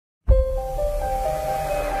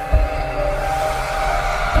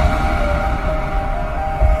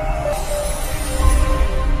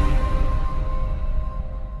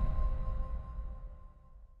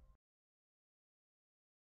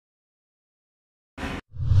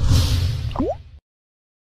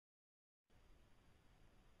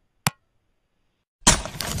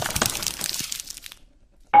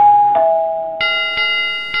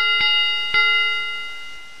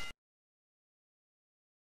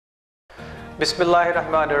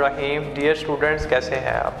बिस्मिल्लाहिर्रहमानिर्रहीम। Dear students, कैसे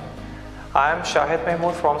हैं आप? I am Shahid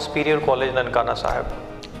Mahmood from superior college Nankana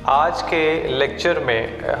Sahib. आज के लेक्चर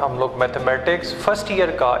में हम लोग मैथमेटिक्स फर्स्ट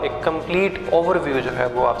ईयर का एक कंप्लीट ओवरव्यू जो है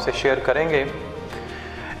वो आपसे शेयर करेंगे।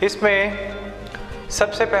 इसमें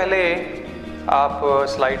सबसे पहले आप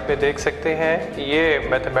स्लाइड पे देख सकते हैं, ये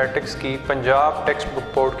मैथमेटिक्स की पंजाब टेक्स्ट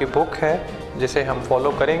बुक बोर्ड की बुक है जिसे हम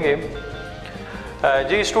फॉलो करेंगे।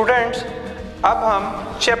 जी स्टूडेंट्स, अब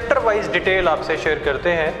हम चैप्टर वाइज डिटेल आपसे शेयर करते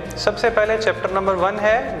हैं। सबसे पहले चैप्टर नंबर 1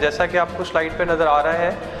 है, जैसा कि आपको स्लाइड पे नज़र आ रहा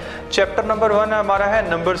है। चैप्टर नंबर 1 हमारा है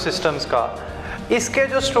नंबर सिस्टम्स का। इसके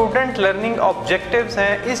जो स्टूडेंट लर्निंग ऑब्जेक्टिव्स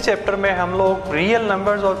हैं, इस चैप्टर में हम लोग रियल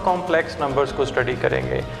नंबर्स और कॉम्प्लेक्स नंबर्स को स्टडी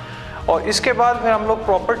करेंगे और इसके बाद फिर हम लोग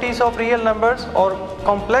प्रॉपर्टीज़ ऑफ रियल नंबर्स और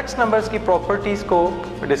कॉम्प्लेक्स नंबर्स की प्रॉपर्टीज़ को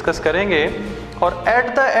डिस्कस करेंगे और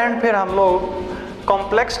एट द एंड फिर हम लोग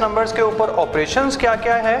कॉम्प्लेक्स नंबर्स के ऊपर ऑपरेशंस क्या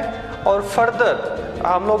क्या है और फर्दर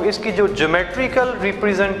हम लोग इसकी जो ज्योमेट्रिकल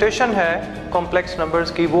रिप्रेजेंटेशन है कॉम्प्लेक्स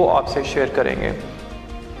नंबर्स की वो आपसे शेयर करेंगे।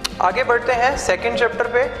 आगे बढ़ते हैं सेकंड चैप्टर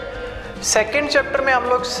पे। सेकंड चैप्टर में हम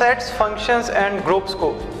लोग सेट्स, फंक्शंस एंड ग्रुप्स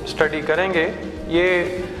को स्टडी करेंगे। ये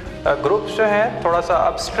ग्रुप्स जो है थोड़ा सा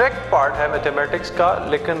अब्स्ट्रैक्ट पार्ट है मैथमेटिक्स का,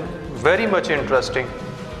 लेकिन वेरी मच इंटरेस्टिंग।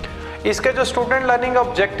 इसके जो स्टूडेंट लर्निंग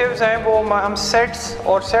ऑब्जेक्टिव्स हैं वो हम सेट्स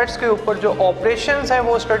और सेट्स के ऊपर जो ऑपरेशंस हैं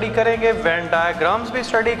वो स्टडी करेंगे, वेन डायग्राम्स भी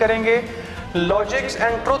स्टडी करेंगे, लॉजिक्स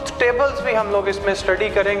एंड ट्रुथ टेबल्स भी हम लोग इसमें स्टडी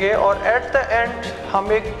करेंगे और एट द एंड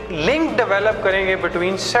हम एक लिंक डेवलप करेंगे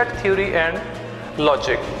between set theory and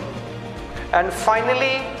logic. And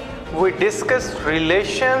finally we discuss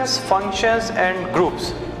relations, functions and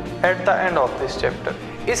groups at the end of this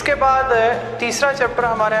chapter. इसके बाद तीसरा चैप्टर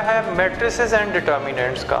हमारा है मैट्रिसेस एंड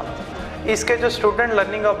डिटर्मिनेंट्स का। इसके जो स्टूडेंट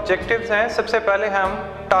लर्निंग ऑब्जेक्टिव्स हैं, सबसे पहले हम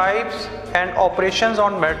types and operations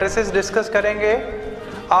on matrices discuss करेंगे।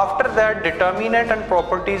 After that determinant and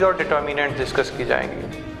properties और डिटर्मिनेंट डिस्कस की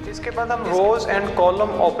जाएंगी। इसके बाद हम रोज and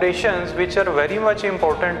column operations which are very much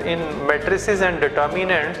important in matrices and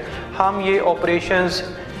determinants, हम ये ऑपरेशंस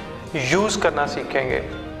यूज करना सीखेंगे।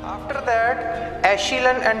 After that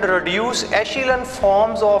एशिलन and reduce एशिलन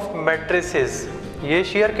forms of matrices ये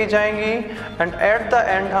शेयर की जाएंगी एंड एट द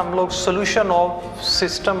एंड हम लोग solution of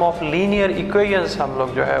system of linear equations हम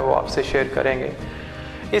लोग जो है वो आपसे शेयर करेंगे।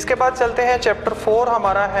 इसके बाद चलते हैं चैप्टर 4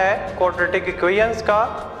 हमारा है क्वाड्रेटिक इक्वेशंस का।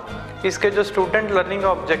 इसके जो स्टूडेंट लर्निंग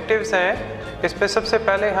ऑब्जेक्टिव्स हैं, इस पे सबसे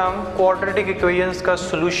पहले हम क्वाड्रेटिक इक्वेशंस का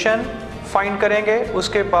सोल्यूशन फाइंड करेंगे।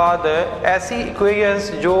 उसके बाद ऐसी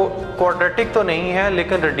इक्वेशंस जो क्वाड्रेटिक तो नहीं है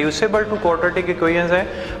लेकिन रिड्यूसिबल टू क्वाड्रेटिक इक्वेशंस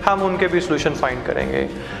हैं, हम उनके भी सोल्यूशन फाइंड करेंगे।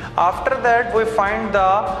 After that we find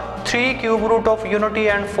the 3 cube root of unity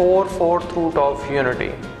and 4 fourth root of unity.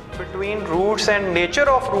 Between roots and nature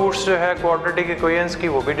of roots जो है क्वाड्रेटिक इक्वेशंस की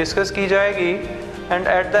वो भी डिस्कस की जाएगी। And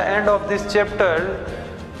at the end of this chapter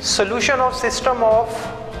solution of system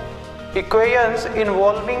of equations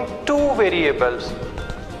involving 2 variables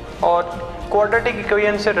और quadratic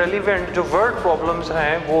equation से relevant जो वर्ड प्रॉब्लम्स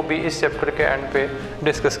हैं वो भी इस चैप्टर के एंड पे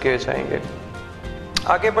डिस्कस किए जाएंगे।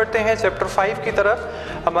 आगे बढ़ते हैं चैप्टर 5 की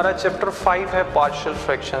तरफ। हमारा चैप्टर 5 है पार्शियल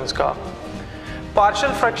फ्रैक्शंस का।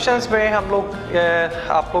 पार्शियल फ्रैक्शंस में हम लोग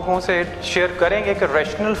आप लोगों से शेयर करेंगे कि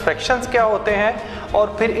रैशनल फ्रैक्शंस क्या होते हैं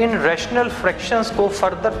और फिर इन रैशनल फ्रैक्शंस को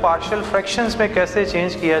फर्दर पार्शियल फ्रैक्शंस में कैसे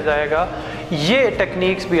चेंज किया जाएगा, ये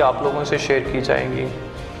टेक्निक्स भी आप लोगों से शेयर की जाएंगी।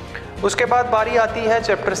 उसके बाद बारी आती है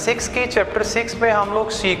चैप्टर 6 की। चैप्टर 6 में हम लोग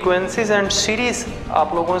सीक्वेंसेस एंड सीरीज़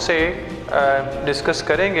आप लोगों से डिस्कस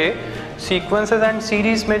करेंगे। सीक्वेंसेस एंड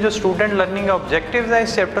सीरीज़ में जो स्टूडेंट लर्निंग ऑब्जेक्टिव्स हैं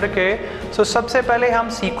इस चैप्टर के, तो सबसे पहले हम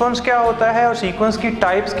सीक्वेंस क्या होता है और सीक्वेंस की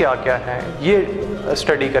टाइप्स क्या क्या हैं ये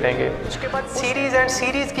स्टडी करेंगे। उसके बाद सीरीज़ एंड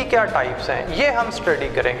सीरीज़ की क्या टाइप्स हैं ये हम स्टडी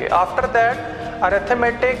करेंगे। After that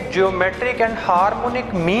arithmetic, geometric and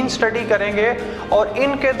harmonic mean study करेंगे और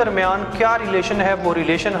इनके दरमियान क्या रिलेशन है वो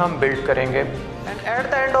रिलेशन हम बिल्ड करेंगे। And at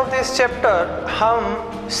the end of this chapter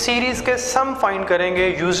हम सीरीज के सम फाइंड करेंगे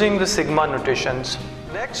using the sigma notations.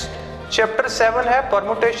 Next chapter 7 है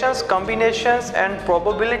permutations, combinations and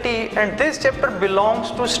probability and this chapter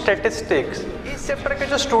belongs to statistics. इस चैप्टर के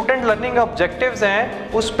जो स्टूडेंट लर्निंग ऑब्जेक्टिव्स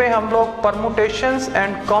हैं उस पे हम लोग परमुटेशंस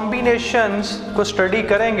एंड कॉम्बिनेशंस को स्टडी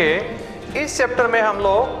करेंगे। इस चैप्टर में हम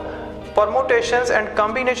लोग परमुटेशंस एंड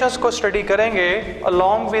कॉम्बिनेशंस को स्टडी करेंगे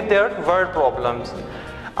along with their word problems.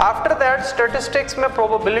 After that statistics में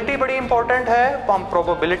प्रोबेबिलिटी बड़ी इंपॉर्टेंट है, हम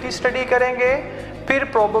प्रोबेबिलिटी स्टडी करेंगे। फिर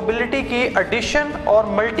प्रोबेबिलिटी की एडिशन और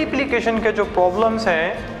मल्टीप्लिकेशन के जो प्रॉब्लम्स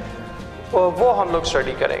हैं वो हम लोग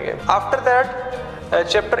स्टडी करेंगे। आफ्टर दैट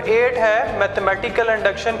चैप्टर 8 है mathematical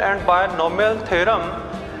induction and binomial theorem.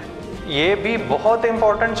 ये भी बहुत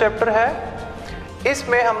इंपॉर्टेंट चैप्टर है।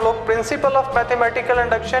 इसमें हम लोग principle of mathematical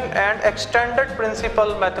induction and extended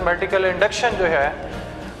principal mathematical induction जो है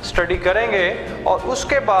स्टडी करेंगे, और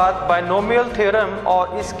उसके बाद बायनोमियल थ्योरम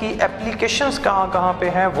और इसकी एप्लीकेशंस कहाँ पे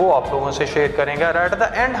हैं वो आप लोगों से शेयर करेंगे। और एट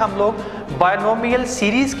द एंड हम लोग बायनोमियल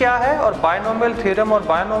सीरीज़ क्या है और बायनोमियल थ्योरम और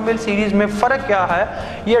बायनोमियल सीरीज़ में फ़र्क क्या है,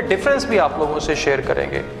 ये डिफरेंस भी आप लोगों से शेयर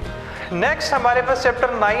करेंगे। नेक्स्ट हमारे पास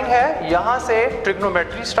चैप्टर 9 है, यहाँ से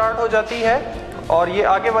ट्रिग्नोमेट्री स्टार्ट हो जाती है और ये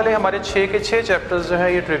आगे वाले हमारे 6 के 6 चैप्टर्स जो हैं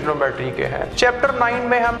ये ट्रिग्नोमेट्री के हैं। चैप्टर 9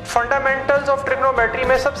 में हम फंडामेंटल्स ऑफ ट्रिग्नोमेट्री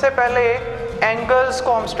में सबसे पहले एंगल्स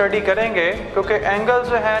को हम स्टडी करेंगे, क्योंकि एंगल्स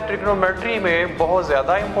जो है ट्रिग्नोमेट्री में बहुत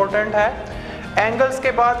ज़्यादा इम्पोर्टेंट है। एंगल्स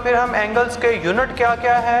के बाद फिर हम एंगल्स के यूनिट क्या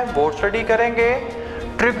क्या है वो स्टडी करेंगे,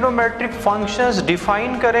 ट्रिग्नोमेट्रिक फंक्शंस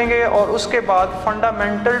डिफाइन करेंगे और उसके बाद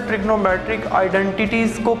फंडामेंटल ट्रिग्नोमेट्रिक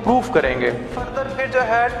आइडेंटिटीज़ को प्रूव करेंगे। फर्दर फिर जो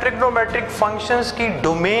है ट्रिग्नोमेट्रिक फंक्शंस की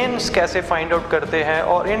डोमेन्स कैसे फाइंड आउट करते हैं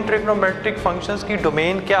और इन ट्रिग्नोमेट्रिक फंक्शंस की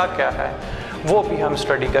डोमेन क्या क्या है वो भी हम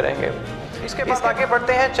स्टडी करेंगे। इसके बाद आगे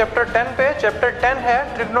बढ़ते हैं चैप्टर 10 पे। चैप्टर 10 है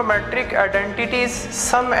trigonometric identities,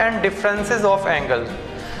 some and differences of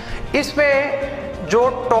angles. इसमें जो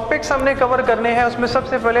टॉपिक्स हमने कवर करने हैं उसमें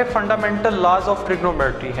सबसे पहले फंडामेंटल लॉज ऑफ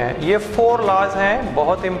ट्रिग्नोमेट्री हैं। ये 4 लॉज हैं,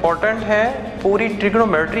 बहुत इंपॉर्टेंट है, पूरी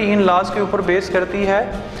ट्रिग्नोमेट्री इन लॉज के ऊपर बेस करती है।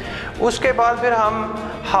 उसके बाद फिर हम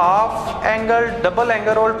हाफ एंगल, डबल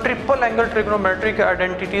एंगल और ट्रिपल एंगल ट्रिग्नोमेट्रिक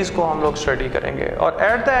आइडेंटिटीज़ को हम लोग स्टडी करेंगे। और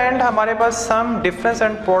एट द एंड हमारे पास सम, difference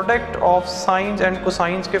and product of science and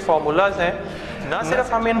cosines के फॉर्मूलाज हैं। ना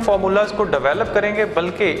सिर्फ हम इन फार्मूलाज को डेवलप करेंगे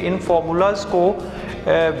बल्कि इन फार्मूलाज को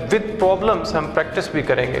विद प्रॉब्लम्स हम प्रैक्टिस भी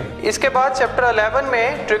करेंगे। इसके बाद चैप्टर 11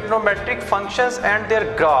 में trigonometric functions and there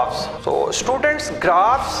graphs. तो स्टूडेंट्स,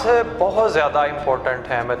 ग्राफ्स बहुत ज़्यादा इंपॉर्टेंट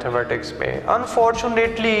है मैथमेटिक्स में।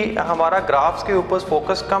 अनफॉर्चुनेटली हमारा ग्राफ्स के ऊपर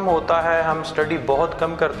फोकस कम होता है, हम स्टडी बहुत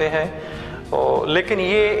कम करते हैं, लेकिन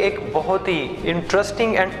ये एक बहुत ही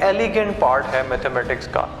इंटरेस्टिंग एंड एलिगेंट पार्ट है मैथमेटिक्स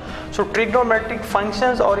का। सो ट्रिग्नोमेट्रिक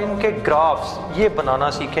फंक्शंस और इनके ग्राफ्स ये बनाना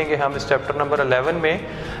सीखेंगे हम इस चैप्टर नंबर 11 में।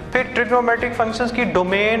 फिर ट्रिग्नोमेट्रिक फंक्शंस की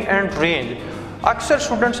डोमेन एंड रेंज। अक्सर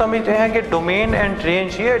स्टूडेंट समझते हैं कि डोमेन एंड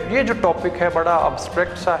रेंज ये जो टॉपिक है बड़ा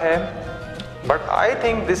अब्स्ट्रैक्ट सा है, but I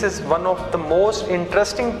think this is one of the most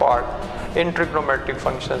interesting part in trigonometric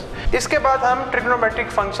functions. इसके बाद हम ट्रिग्नोमेट्रिक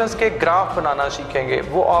फंक्शंस के ग्राफ बनाना सीखेंगे।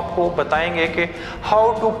 वो आपको बताएंगे कि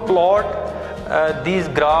how to plot these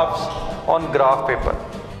graphs on graph paper.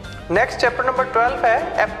 Next chapter number 12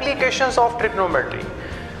 है applications of trigonometry.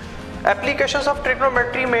 Applications of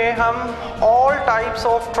trigonometry में हम ऑल टाइप्स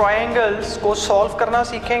ऑफ ट्रायंगल्स को सॉल्व करना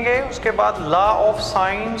सीखेंगे। उसके बाद law of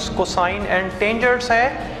science, cosine and tangents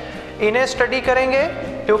हैं, इन्हें स्टडी करेंगे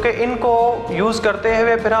क्योंकि इनको यूज़ करते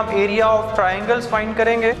हुए फिर हम एरिया ऑफ ट्रायंगल्स फाइंड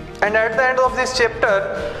करेंगे। And at the end of this chapter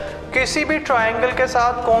किसी भी ट्रायंगल के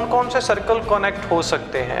साथ कौन कौन से सर्कल कनेक्ट हो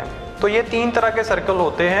सकते हैं। तो ये 3 तरह के सर्कल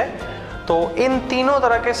होते हैं, तो इन तीनों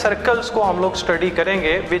तरह के सर्कल्स को हम लोग स्टडी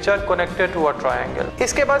करेंगे which are connected to a triangle.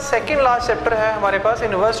 इसके बाद सेकंड लास्ट चैप्टर है हमारे पास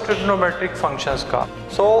इनवर्स ट्रिग्नोमेट्रिक फंक्शंस का।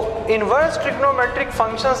 सो inverse trigonometric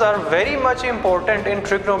functions are very much important in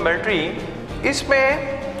trigonometry.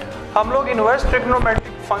 इसमें हम लोग इनवर्स ट्रिग्नोमेट्रिक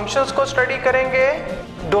फंक्शंस को स्टडी करेंगे,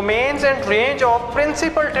 domains and range of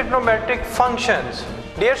principal trigonometric functions.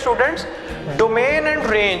 Dear students, domain and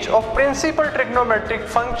range of principal trigonometric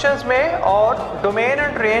functions में और domain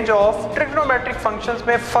and range of trigonometric functions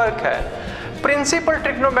में फ़र्क है। प्रिंसिपल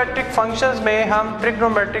ट्रिग्नोमेट्रिक फंक्शंस में हम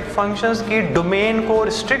ट्रिग्नोमेट्रिक फंक्शंस की डोमेन को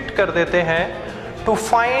रिस्ट्रिक्ट कर देते हैं टू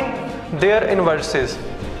फाइंड देयर इनवर्सेस।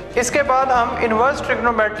 इसके बाद हम इनवर्स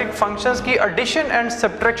ट्रिग्नोमेट्रिक फंक्शंस की एडिशन एंड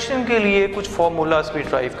सब्ट्रैक्शन के लिए कुछ फॉर्मूलाज भी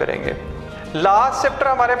ड्राइव करेंगे। लास्ट चैप्टर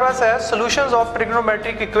हमारे पास है सॉल्यूशंस ऑफ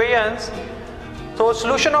ट्रिग्नोमेट्रिक इक्वेशंस। तो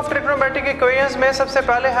सॉल्यूशन ऑफ ट्रिग्नोमेट्रिक इक्वेशंस में सबसे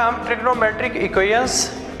पहले हम ट्रिग्नोमेट्रिक इक्वेशंस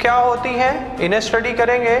क्या होती हैं इन्हें स्टडी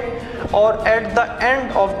करेंगे, और at the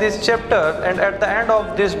end of this chapter and at the end of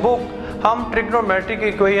this book हम ट्रिग्नोमेट्रिक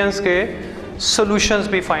इक्वेशंस के सॉल्यूशंस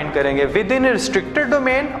भी फाइंड करेंगे विद इन रिस्ट्रिक्टेड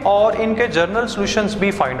डोमेन, और इनके जनरल सॉल्यूशंस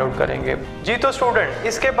भी फाइंड आउट करेंगे। जी तो स्टूडेंट,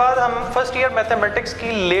 इसके बाद हम फर्स्ट ईयर मैथमेटिक्स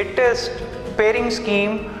की लेटेस्ट पेयरिंग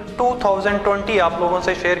स्कीम 2020 आप लोगों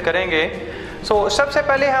से शेयर करेंगे। सबसे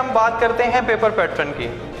पहले हम बात करते हैं पेपर पैटर्न की।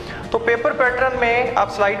 तो पेपर पैटर्न में आप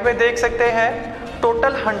स्लाइड में देख सकते हैं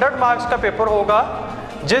टोटल 100 मार्क्स का पेपर होगा,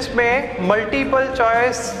 जिसमें मल्टीपल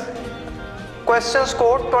चॉइस क्वेश्चंस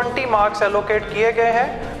को 20 मार्क्स एलोकेट किए गए हैं।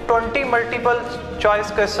 20 मल्टीपल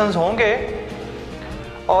चॉइस क्वेश्चंस होंगे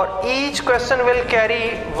और each question will carry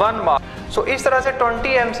 1 mark. सो इस तरह से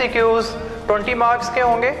 20 MCQs 20 मार्क्स के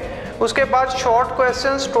होंगे। उसके बाद शॉर्ट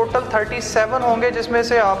क्वेश्चंस टोटल 37 होंगे, जिसमें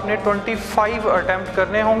से आपने 25 अटेम्प्ट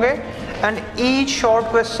करने होंगे and each short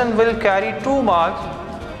question will carry 2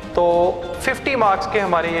 marks. तो 50 मार्क्स के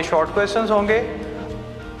हमारे ये शॉर्ट क्वेश्चंस होंगे।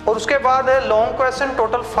 और उसके बाद है लॉन्ग क्वेश्चन,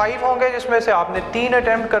 टोटल 5 होंगे जिसमें से आपने 3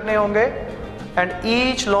 अटेम्प्ट करने होंगे and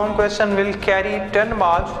each long question will carry 10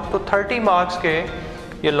 marks, तो 30 मार्क्स के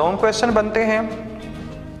ये लॉन्ग क्वेश्चन बनते हैं।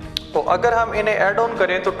 तो अगर हम इन्हें ऐड ऑन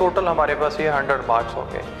करें तो टोटल हमारे पास ये 100 मार्क्स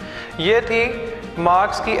होंगे। ये थी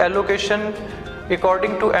मार्क्स की allocation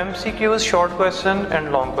according to MCQs, short question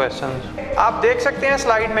and long question. आप देख सकते हैं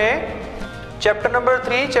स्लाइड में chapter number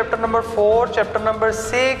 3, chapter number 4, chapter number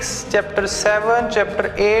 6, chapter 7, chapter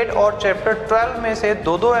 8 और चैप्टर 12 में से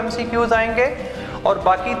 2-2 MCQs आएंगे और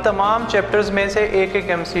बाकी तमाम चैप्टर्स में से एक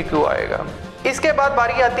MCQ आएगा। इसके बाद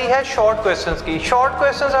बारी आती है शॉर्ट क्वेश्चंस की। शॉर्ट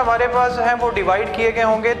क्वेश्चंस हमारे पास हैं वो डिवाइड किए गए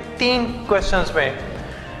होंगे 3 क्वेश्चंस में।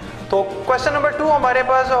 तो क्वेश्चन नंबर 2 हमारे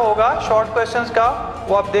पास होगा शॉर्ट क्वेश्चंस का,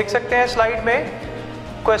 वो आप देख सकते हैं स्लाइड में।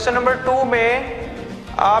 क्वेश्चन नंबर 2 में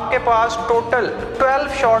आपके पास टोटल 12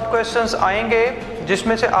 शॉर्ट क्वेश्चंस आएंगे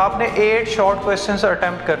जिसमें से आपने 8 शॉर्ट क्वेश्चंस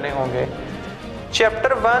अटेम्प्ट करने होंगे।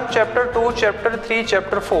 चैप्टर 1, चैप्टर 2, चैप्टर 3,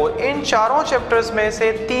 चैप्टर 4, इन चारों चैप्टर्स में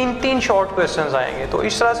से 3-3 शॉर्ट क्वेश्चंस आएंगे। तो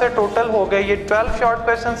इस तरह से टोटल हो गए ये 12 शॉर्ट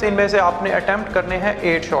क्वेश्चंस, इनमें से आपने अटेम्प्ट करने हैं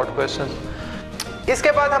 8 शॉर्ट क्वेश्चंस।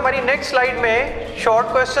 इसके बाद हमारी नेक्स्ट स्लाइड में शॉर्ट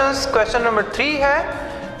क्वेश्चंस क्वेश्चन नंबर 3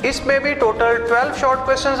 है। इसमें भी टोटल 12 शॉर्ट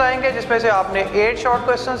क्वेश्चंस आएंगे जिसमें से आपने 8 शॉर्ट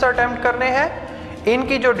क्वेश्चंस अटेम्प्ट करने हैं।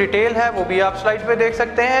 इनकी जो डिटेल है वो भी आप स्लाइड पे देख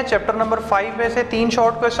सकते हैं। चैप्टर नंबर 5 में से 3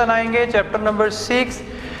 शॉर्ट क्वेश्चन आएंगे। चैप्टर नंबर 6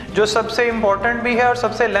 जो सबसे इम्पॉर्टेंट भी है और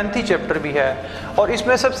सबसे लेंथी चैप्टर भी है और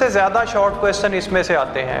इसमें सबसे ज़्यादा शॉर्ट क्वेश्चन इसमें से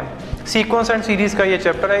आते हैं। सीक्वेंस एंड सीरीज़ का ये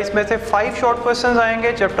चैप्टर है, इसमें से 5 शॉर्ट क्वेश्चन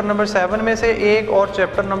आएंगे। चैप्टर नंबर 7 में से 1 और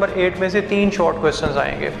चैप्टर नंबर 8 में से 3 शॉर्ट क्वेश्चन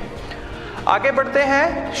आएंगे। आगे बढ़ते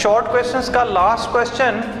हैं। शॉर्ट क्वेश्चंस का लास्ट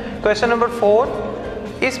क्वेश्चन, क्वेश्चन नंबर 4,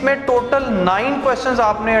 इसमें टोटल 9 क्वेश्चंस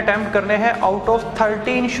आपने अटेम्प्ट करने हैं आउट ऑफ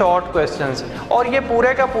 13 शॉर्ट क्वेश्चंस। और ये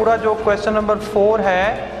पूरे का पूरा जो क्वेश्चन नंबर 4 है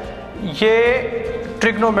ये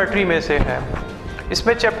ट्रिग्नोमेट्री में से है।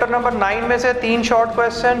 इसमें चैप्टर नंबर 9 में से 3 शॉर्ट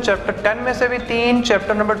क्वेश्चन, चैप्टर 10 में से भी 3,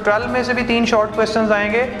 चैप्टर नंबर 12 में से भी 3 शॉर्ट क्वेश्चंस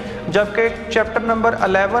आएंगे, जबकि चैप्टर नंबर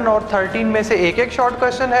 11 और 13 में से एक शॉर्ट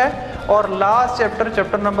क्वेश्चन है और लास्ट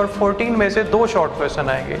चैप्टर नंबर 14 में से 2 शॉर्ट क्वेश्चन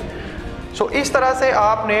आएंगे। सो इस तरह से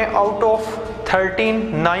आपने out of 13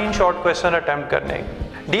 9 short question attempt करने।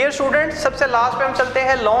 डियर स्टूडेंट्स, सबसे लास्ट पे हम चलते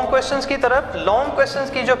हैं लॉन्ग क्वेश्चंस की तरफ। लॉन्ग क्वेश्चंस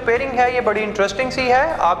की जो पेयरिंग है ये बड़ी इंटरेस्टिंग सी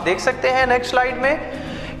है, आप देख सकते हैं नेक्स्ट स्लाइड में।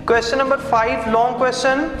 क्वेश्चन नंबर 5 लॉन्ग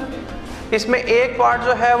क्वेश्चन, इसमें एक पार्ट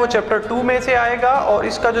जो है वो चैप्टर 2 में से आएगा और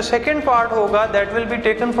इसका जो सेकंड पार्ट होगा that will be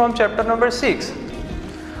taken from chapter number 6।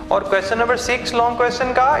 और क्वेश्चन नंबर 6 लॉन्ग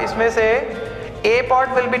क्वेश्चन का, इसमें से ए part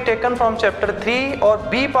will be taken from chapter 3 और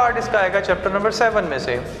बी पार्ट इसका आएगा चैप्टर नंबर 7 में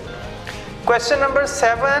से। क्वेश्चन नंबर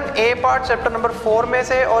 7 ए पार्ट चैप्टर नंबर 4 में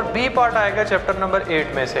से और बी पार्ट आएगा चैप्टर नंबर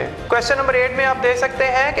 8 में से। क्वेश्चन नंबर 8 में आप देख सकते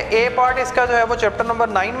हैं कि ए पार्ट इसका जो है वो चैप्टर नंबर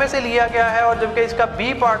 9 में से लिया गया है और जबकि इसका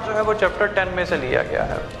बी पार्ट जो है वो चैप्टर 10 में से लिया गया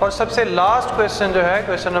है। और सबसे लास्ट क्वेश्चन जो है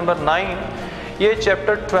क्वेश्चन नंबर 9, ये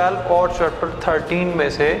चैप्टर 12 और चैप्टर 13 में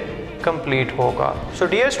से कंप्लीट होगा। सो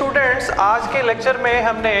डियर स्टूडेंट्स, आज के लेक्चर में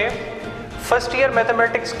हमने फर्स्ट ईयर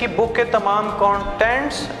मैथमेटिक्स की बुक के तमाम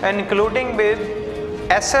कंटेंट्स इंक्लूडिंग विद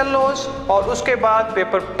SLOs और उसके बाद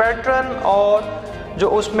पेपर पैटर्न और जो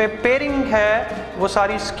उसमें पेयरिंग है वो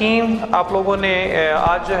सारी स्कीम आप लोगों ने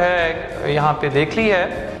आज जो है यहाँ पे देख ली है।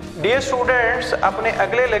 डियर स्टूडेंट्स, अपने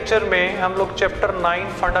अगले लेक्चर में हम लोग चैप्टर 9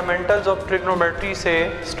 फंडामेंटल्स ऑफ ट्रिग्नोमेट्री से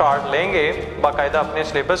स्टार्ट लेंगे बाकायदा अपने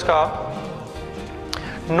सिलेबस का।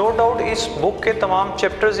 नो डाउट इस बुक के तमाम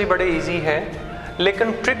चैप्टर्स ही बड़े इजी है,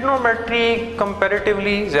 लेकिन ट्रिग्नोमेट्री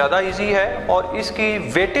कंपैरेटिवली ज़्यादा इजी है और इसकी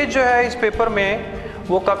वेटेज जो है इस पेपर में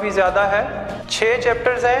वो काफ़ी ज़्यादा है। 6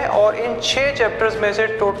 चैप्टर्स हैं और इन 6 चैप्टर्स में से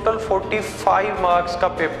टोटल 45 मार्क्स का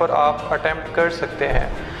पेपर आप अटेम्प्ट कर सकते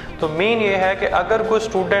हैं। तो मीन ये है कि अगर कोई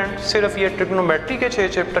स्टूडेंट सिर्फ ये ट्रिग्नोमेट्री के 6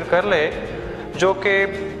 चैप्टर कर ले, जो कि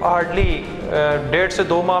हार्डली 1.5 से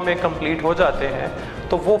 2 माह में कंप्लीट हो जाते हैं,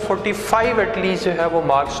 तो वो 45 एटलीस्ट जो है वो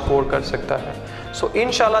मार्क्स स्कोर कर सकता है। सो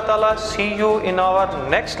इंशाल्लाह ताला सी you in our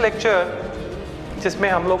next lecture, जिसमें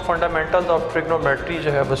हम लोग फंडामेंटल्स ऑफ ट्रिग्नोमेट्री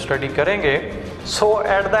जो है वो स्टडी करेंगे। सो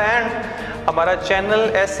एट द एंड हमारा channel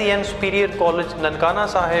SCN-Superior college Nankana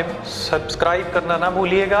Sahib subscribe करना ना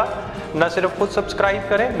भूलिएगा। न सिर्फ खुद सब्सक्राइब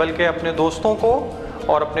करें बल्कि अपने दोस्तों को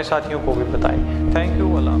और अपने साथियों को भी बताएं। Thank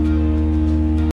you. अल्लाह।